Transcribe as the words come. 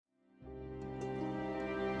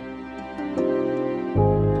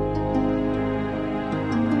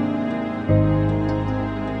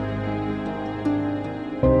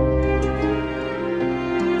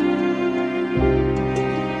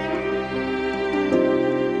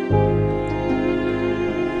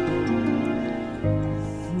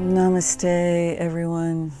Namaste,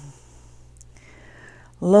 everyone.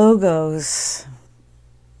 Logos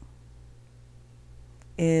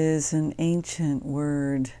is an ancient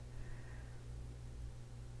word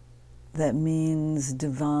that means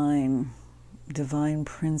divine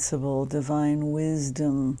principle, divine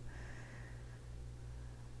wisdom,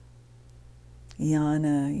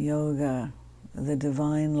 jnana, yoga, the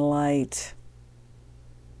divine light.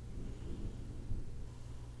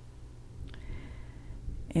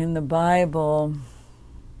 In the Bible,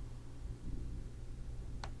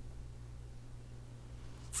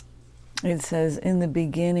 it says, in the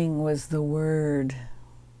beginning was the Word,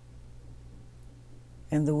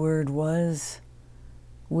 and the Word was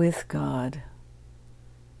with God,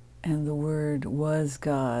 and the Word was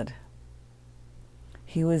God.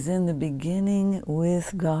 He was in the beginning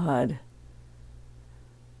with God.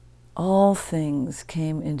 All things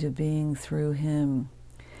came into being through him,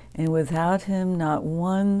 and without him not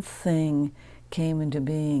one thing came into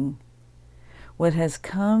being. What has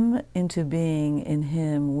come into being in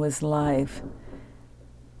him was life,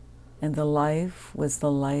 and the life was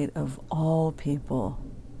the light of all people.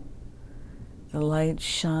 The light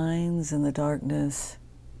shines in the darkness,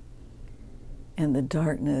 and the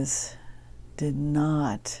darkness did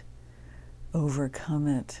not overcome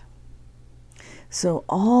it. So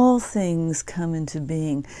all things come into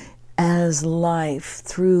being as life,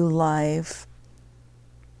 through life,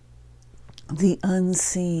 the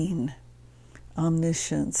unseen,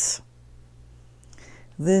 omniscience.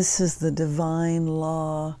 This is the divine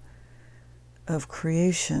law of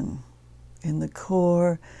creation. In the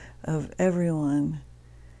core of everyone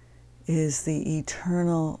is the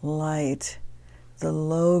eternal light, the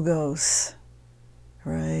Logos,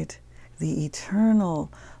 right? The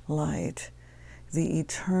eternal light, the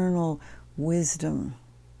eternal wisdom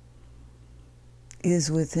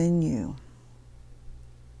is within you.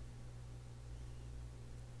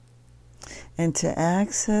 And to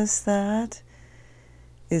access that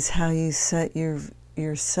is how you set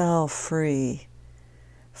yourself free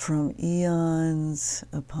from eons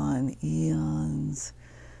upon eons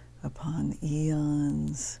upon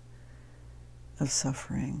eons of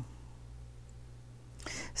suffering.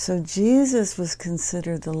 So Jesus was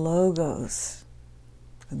considered the Logos,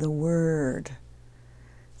 the Word,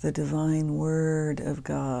 the divine Word of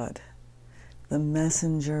God, the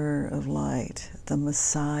messenger of light, the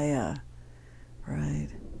Messiah, right?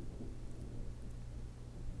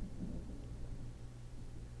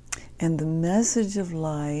 And the message of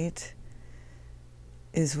light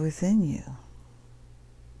is within you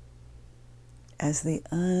as the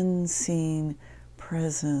unseen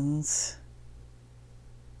presence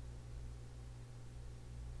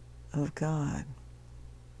of God.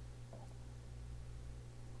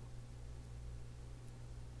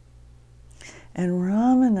 And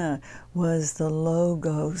Ramana was the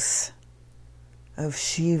Logos of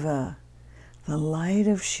Shiva, the light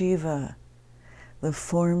of Shiva, the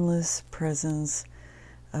formless presence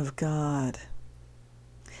of God.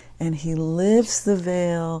 And he lifts the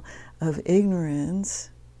veil of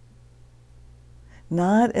ignorance,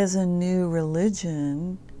 not as a new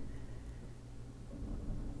religion,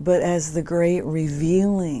 but as the great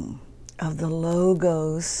revealing of the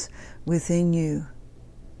Logos within you,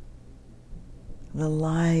 the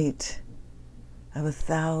light of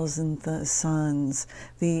 1,000 suns,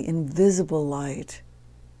 the invisible light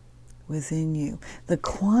within you, the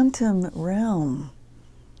quantum realm.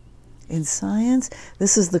 In science,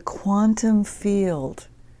 this is the quantum field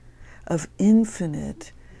of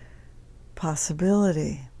infinite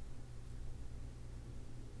possibility.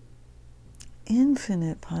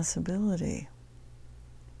 Infinite possibility.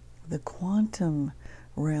 The quantum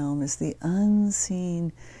realm is the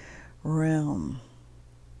unseen realm.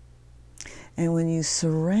 And when you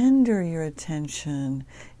surrender your attention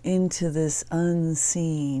into this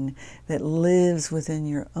unseen that lives within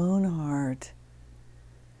your own heart,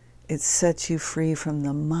 it sets you free from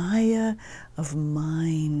the Maya of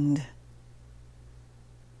mind.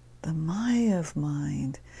 The Maya of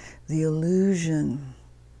mind, the illusion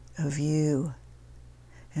of you,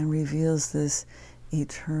 and reveals this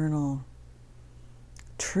eternal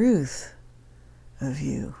truth of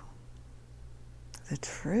you. The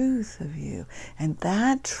truth of you. And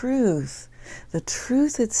that truth, the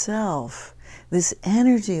truth itself, this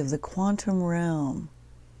energy of the quantum realm,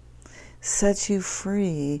 sets you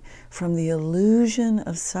free from the illusion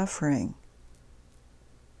of suffering.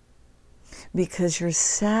 Because your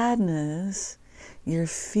sadness, your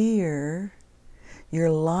fear, your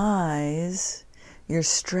lies, your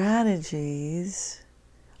strategies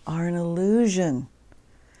are an illusion.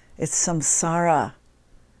 It's samsara.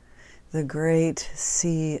 the great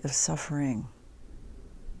sea of suffering.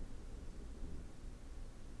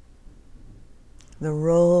 The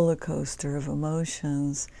roller coaster of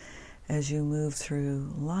emotions as you move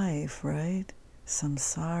through life, right?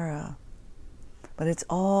 Samsara. But it's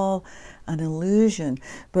all an illusion.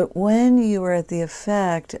 But when you are at the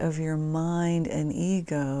effect of your mind and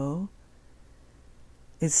ego,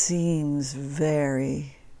 it seems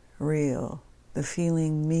very real. The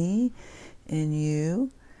feeling me in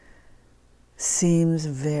you seems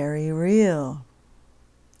very real,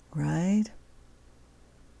 right?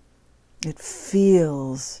 It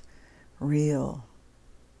feels real.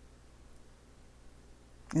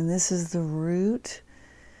 And this is the root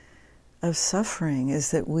of suffering,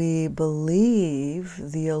 is that we believe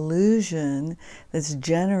the illusion that's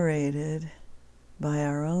generated by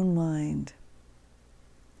our own mind.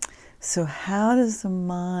 So how does the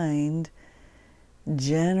mind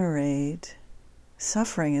generate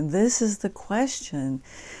suffering? And this is the question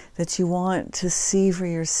that you want to see for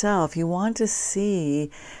yourself. You want to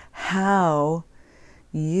see how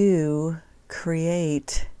you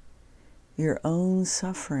create your own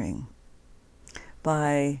suffering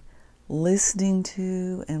by listening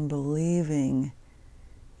to and believing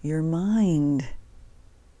your mind.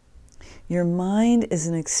 Your mind is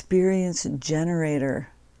an experience generator.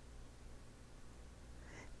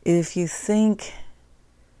 If you think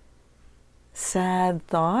sad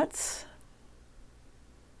thoughts,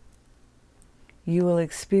 you will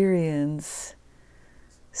experience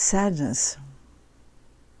sadness.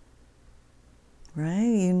 Right?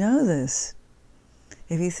 You know this.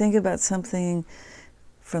 If you think about something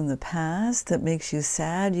from the past that makes you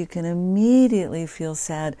sad, you can immediately feel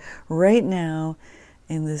sad right now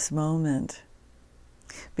in this moment.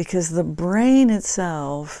 Because the brain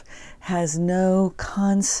itself has no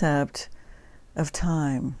concept of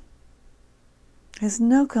time. Has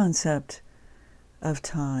no concept of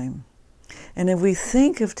time. And if we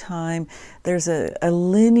think of time, there's a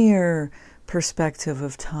linear perspective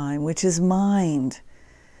of time, which is mind.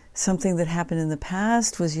 Something that happened in the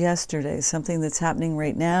past was yesterday. Something that's happening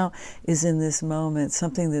right now is in this moment.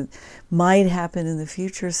 Something that might happen in the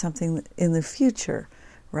future, something in the future,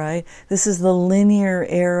 right? This is the linear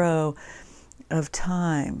arrow of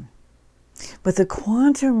time. But the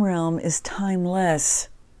quantum realm is timeless.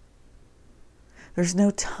 There's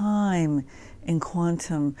no time in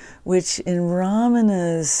quantum, which in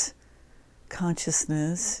Ramana's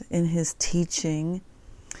consciousness, in his teaching,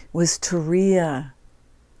 was Turiya.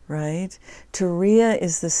 Right? Turiya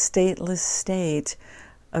is the stateless state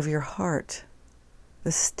of your heart. The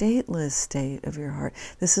stateless state of your heart.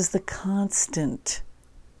 This is the constant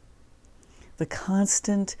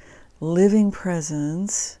living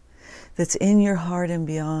presence that's in your heart and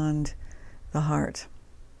beyond the heart.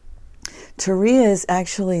 Turiya is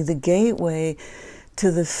actually the gateway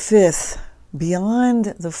to the fifth.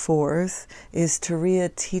 Beyond the fourth is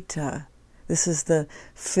Turiyatita. This is the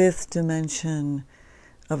fifth dimension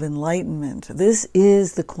of enlightenment. This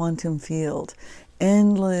is the quantum field.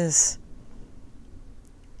 Endless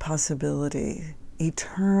possibility.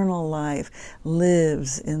 Eternal life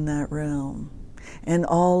lives in that realm. And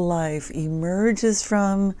all life emerges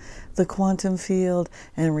from the quantum field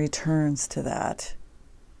and returns to that.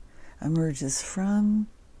 Emerges from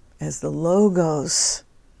as the Logos,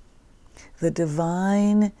 the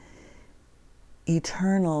divine,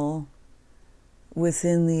 eternal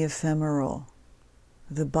within the ephemeral.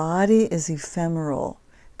 The body is ephemeral,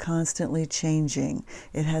 constantly changing.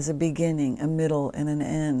 It has a beginning, a middle, and an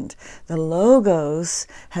end. The Logos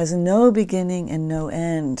has no beginning and no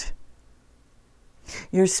end.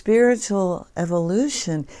 Your spiritual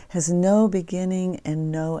evolution has no beginning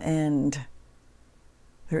and no end.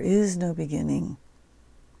 There is no beginning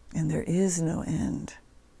and there is no end.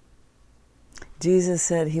 Jesus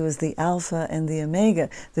said he was the Alpha and the Omega,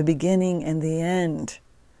 the beginning and the end.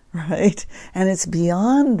 Right? And it's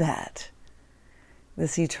beyond that,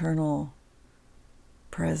 this eternal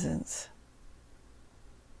presence.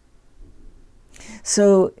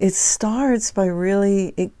 So it starts by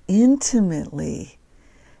really intimately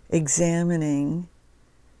examining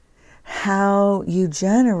how you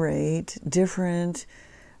generate different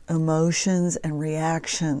emotions and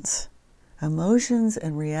reactions. Emotions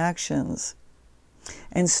and reactions.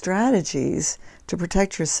 And strategies to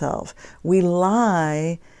protect yourself. We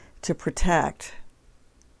lie to protect,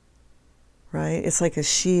 right? It's like a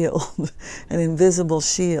shield, an invisible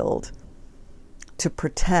shield to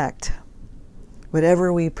protect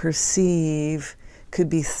whatever we perceive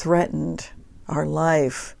could be threatened, our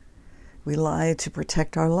life. We lie to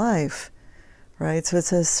protect our life, right? So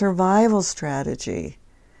it's a survival strategy.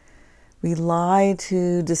 We lie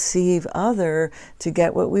to deceive other to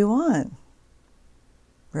get what we want,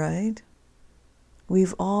 right?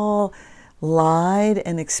 We've all lied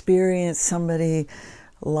and experienced somebody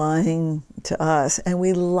lying to us, and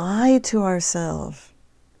we lie to ourselves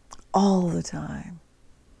all the time.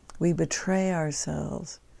 We betray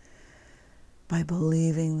ourselves by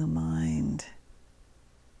believing the mind,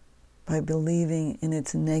 by believing in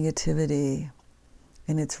its negativity,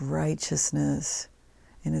 in its righteousness,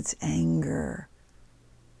 in its anger,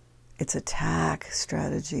 its attack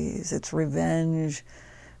strategies, its revenge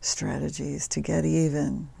strategies to get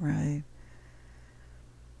even, right?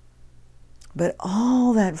 But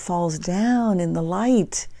all that falls down in the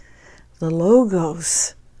light, the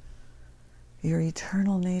logos, your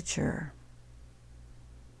eternal nature.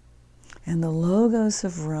 And the logos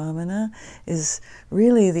of Ramana is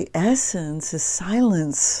really the essence, is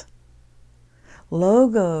silence.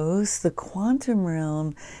 Logos, the quantum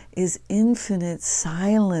realm, is infinite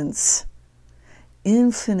silence,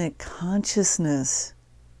 infinite consciousness.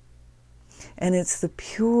 And it's the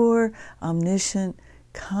pure, omniscient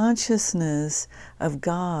consciousness of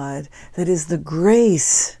God that is the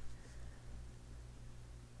grace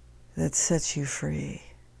that sets you free.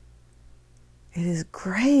 It is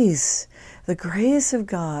grace, the grace of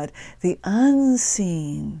God, the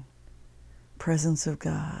unseen presence of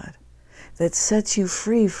God that sets you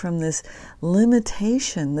free from this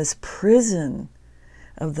limitation, this prison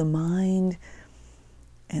of the mind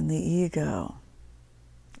and the ego.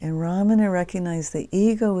 And Ramana recognized the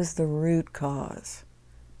ego is the root cause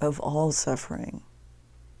of all suffering.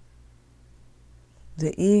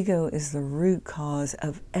 The ego is the root cause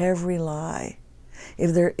of every lie.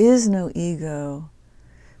 If there is no ego,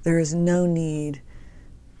 there is no need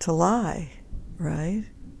to lie, right?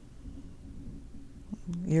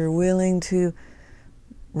 You're willing to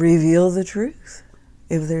reveal the truth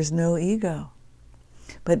if there's no ego.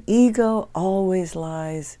 But ego always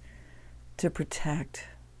lies to protect.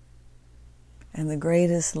 And the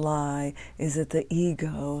greatest lie is that the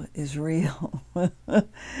ego is real.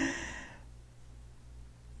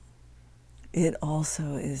 It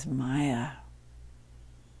also is Maya,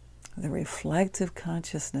 the reflective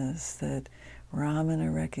consciousness that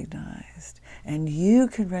Ramana recognized. And you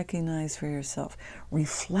can recognize for yourself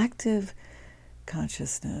reflective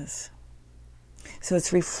consciousness. So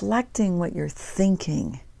it's reflecting what you're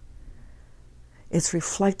thinking. It's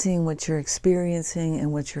reflecting what you're experiencing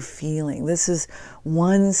and what you're feeling. This is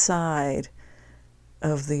one side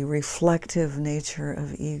of the reflective nature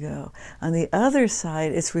of ego. On the other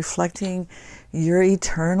side, it's reflecting your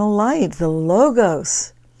eternal light, the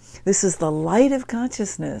logos. This is the light of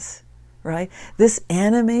consciousness, right? This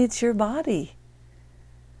animates your body.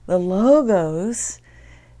 The logos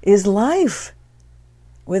is life.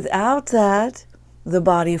 Without that, the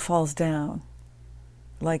body falls down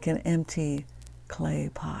like an empty clay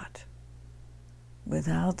pot.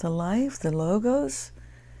 Without the life, the logos,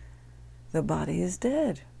 the body is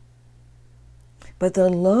dead. But the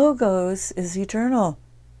logos is eternal.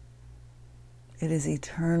 It is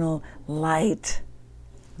eternal light,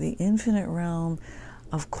 the infinite realm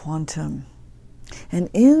of quantum. And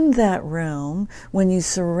in that realm, when you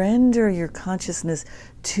surrender your consciousness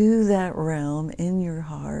to that realm in your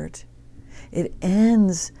heart, it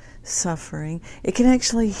ends suffering. It can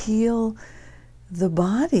actually heal the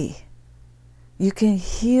body. You can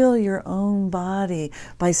heal your own body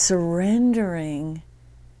by surrendering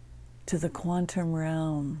to the quantum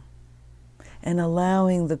realm and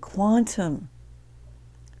allowing the quantum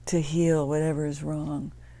to heal whatever is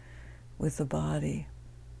wrong with the body.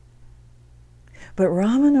 But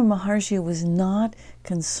Ramana Maharshi was not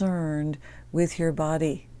concerned with your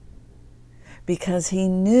body because he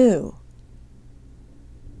knew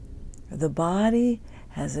the body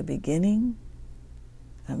has a beginning,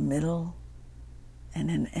 a middle, and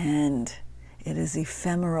an end. It is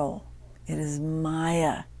ephemeral. It is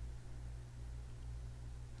Maya.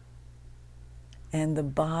 And the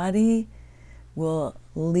body will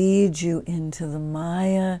lead you into the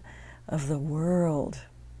Maya of the world.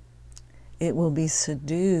 It will be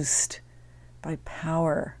seduced by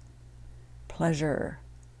power, pleasure,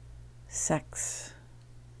 sex,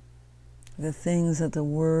 the things that the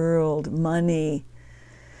world, money,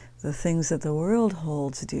 the things that the world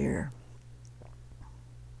holds dear.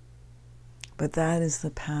 But that is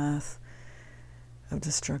the path of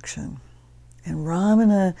destruction. And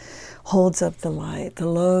Ramana holds up the light, the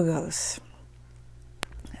logos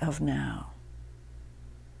of now.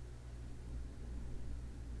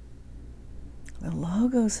 The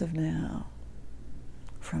logos of now.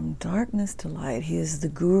 From darkness to light. He is the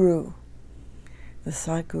guru, the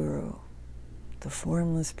Satguru, the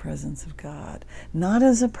formless presence of God, not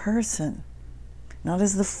as a person, not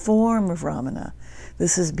as the form of Ramana.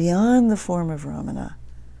 This is beyond the form of Ramana.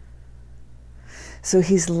 So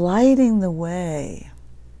he's lighting the way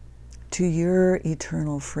to your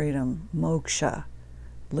eternal freedom, moksha,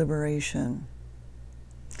 liberation.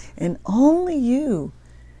 And only you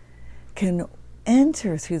can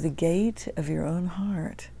enter through the gate of your own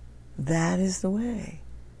heart. That is the way,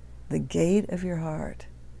 the gate of your heart.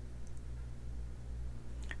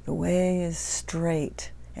 The way is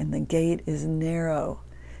straight and the gate is narrow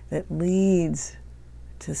that leads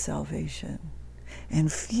to salvation.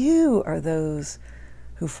 And few are those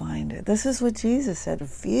who find it. This is what Jesus said.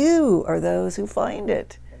 Few are those who find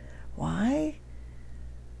it. Why?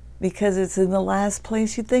 Because it's in the last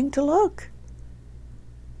place you think to look.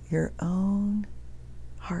 Your own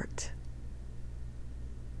heart.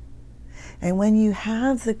 And when you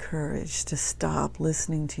have the courage to stop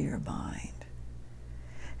listening to your mind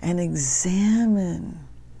and examine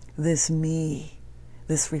this me,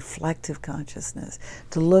 this reflective consciousness,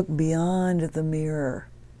 to look beyond the mirror,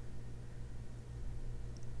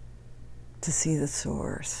 to see the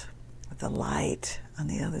source, the light on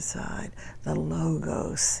the other side, the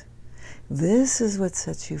logos. This is what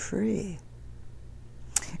sets you free.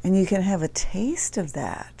 And you can have a taste of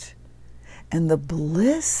that and the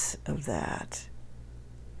bliss of that,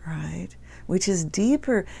 right? Which is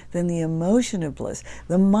deeper than the emotion of bliss.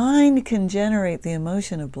 The mind can generate the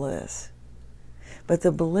emotion of bliss, but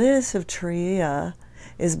the bliss of Turiya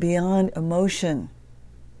is beyond emotion.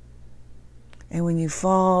 And when you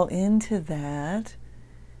fall into that,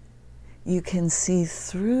 you can see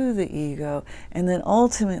through the ego, and then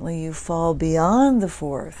ultimately you fall beyond the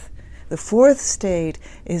fourth. The fourth state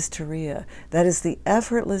is Turiya. That is the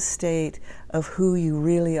effortless state of who you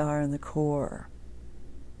really are in the core.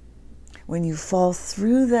 When you fall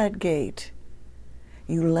through that gate,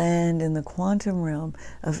 you land in the quantum realm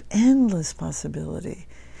of endless possibility.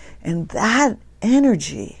 And that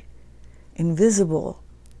energy, invisible,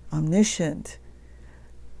 omniscient,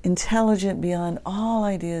 intelligent beyond all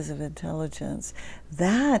ideas of intelligence,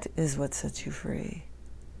 that is what sets you free.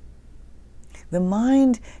 The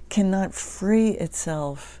mind cannot free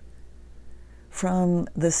itself from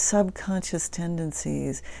the subconscious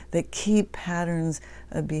tendencies that keep patterns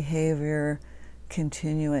of behavior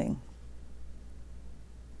continuing.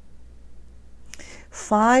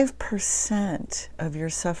 5% of your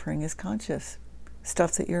suffering is conscious,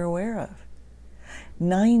 stuff that you're aware of.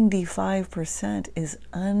 95% is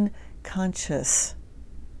unconscious,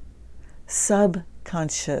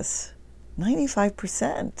 subconscious.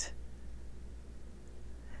 95%.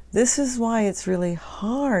 This is why it's really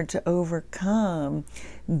hard to overcome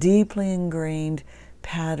deeply ingrained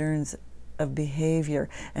patterns of behavior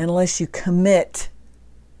unless you commit.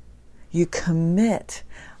 You commit.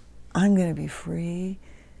 I'm going to be free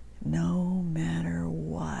no matter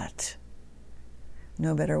what.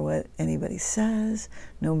 No matter what anybody says,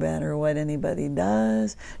 no matter what anybody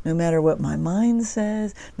does, no matter what my mind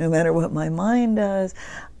says, no matter what my mind does,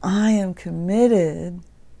 I am committed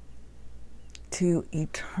to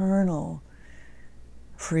eternal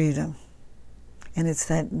freedom. And it's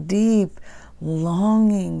that deep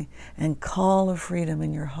longing and call of freedom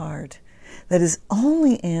in your heart that is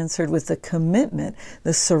only answered with the commitment,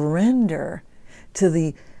 the surrender to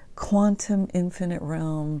the quantum infinite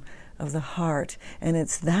realm of the heart. And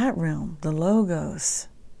it's that realm, the logos,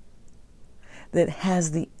 that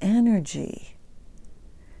has the energy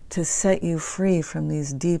to set you free from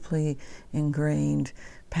these deeply ingrained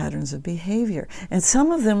patterns of behavior. And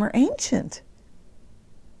some of them are ancient.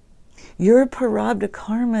 Your prarabdha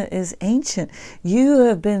karma is ancient. You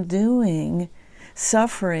have been doing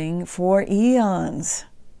suffering for eons.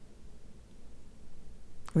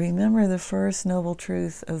 Remember the first noble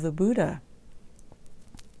truth of the Buddha.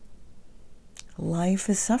 Life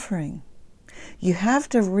is suffering. You have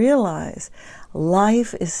to realize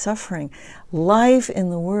life is suffering. Life in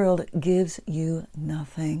the world gives you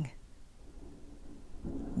nothing.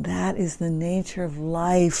 That is the nature of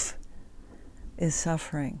life, is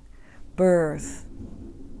suffering. Birth,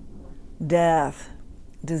 death,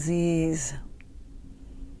 disease,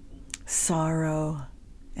 sorrow,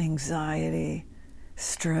 anxiety,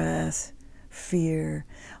 stress, fear.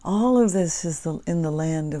 All of this is in the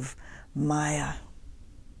land of Maya.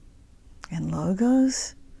 And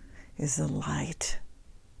Logos is the light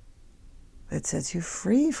that sets you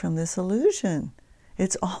free from this illusion.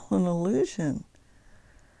 It's all an illusion.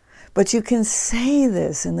 But you can say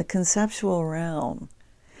this in the conceptual realm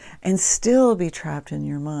and still be trapped in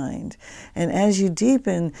your mind. And as you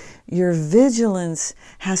deepen, your vigilance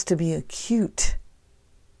has to be acute.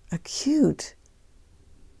 Acute.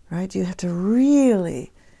 right? You have to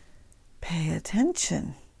really pay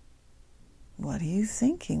attention. What are you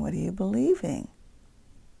thinking? What are you believing?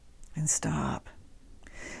 And stop.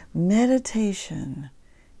 Meditation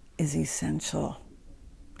is essential.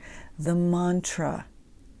 The mantra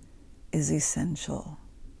is essential.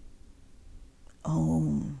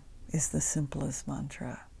 Om is the simplest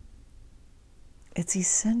mantra. It's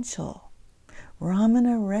essential.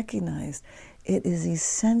 Ramana recognized it is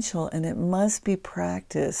essential and it must be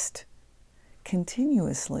practiced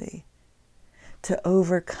continuously to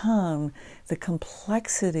overcome the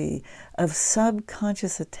complexity of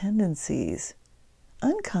subconscious tendencies,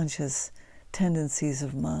 unconscious tendencies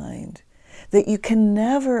of mind, that you can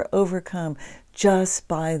never overcome just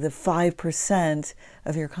by the 5%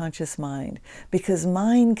 of your conscious mind, because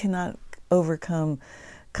mind cannot overcome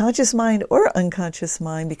conscious mind or unconscious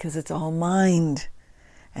mind because it's all mind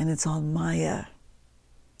and it's all Maya.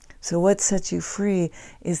 So what sets you free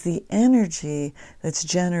is the energy that's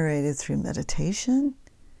generated through meditation.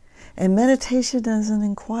 And meditation is an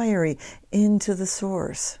inquiry into the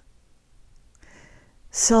source.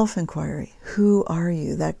 Self-inquiry. Who are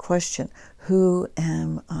you? That question. Who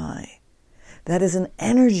am I? That is an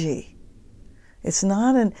energy. It's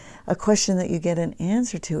not a question that you get an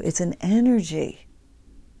answer to. It's an energy.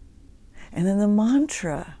 And then the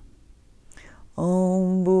mantra.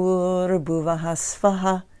 Om Bhurabhuvah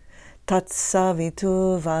Svaha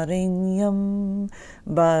Tatsavitu Varinyam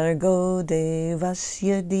Bhargo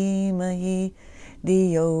Devasya Dhimahi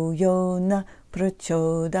Diyo Yona Prachodayat.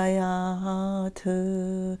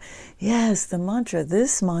 Yes, the mantra.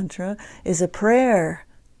 This mantra is a prayer.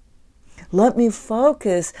 Let me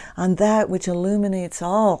focus on that which illuminates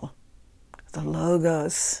all. The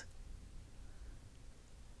Logos.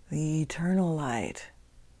 The eternal light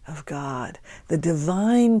of God. The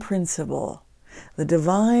divine principle. The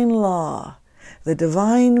divine law, the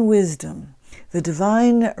divine wisdom, the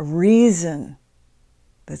divine reason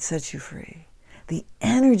that sets you free, the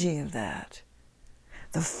energy of that,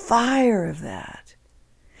 the fire of that.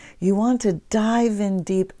 You want to dive in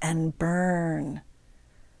deep and burn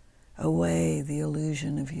away the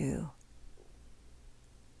illusion of you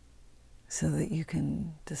so that you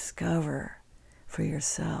can discover for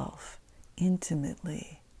yourself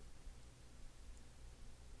intimately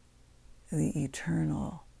the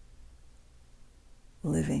eternal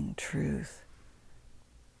living truth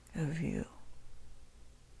of you.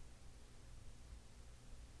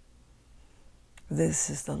 This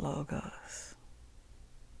is the Logos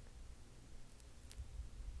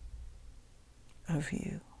of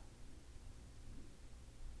you.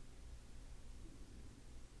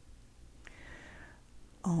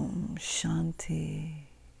 Om Shanti,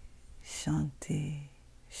 Shanti,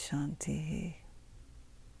 Shanti.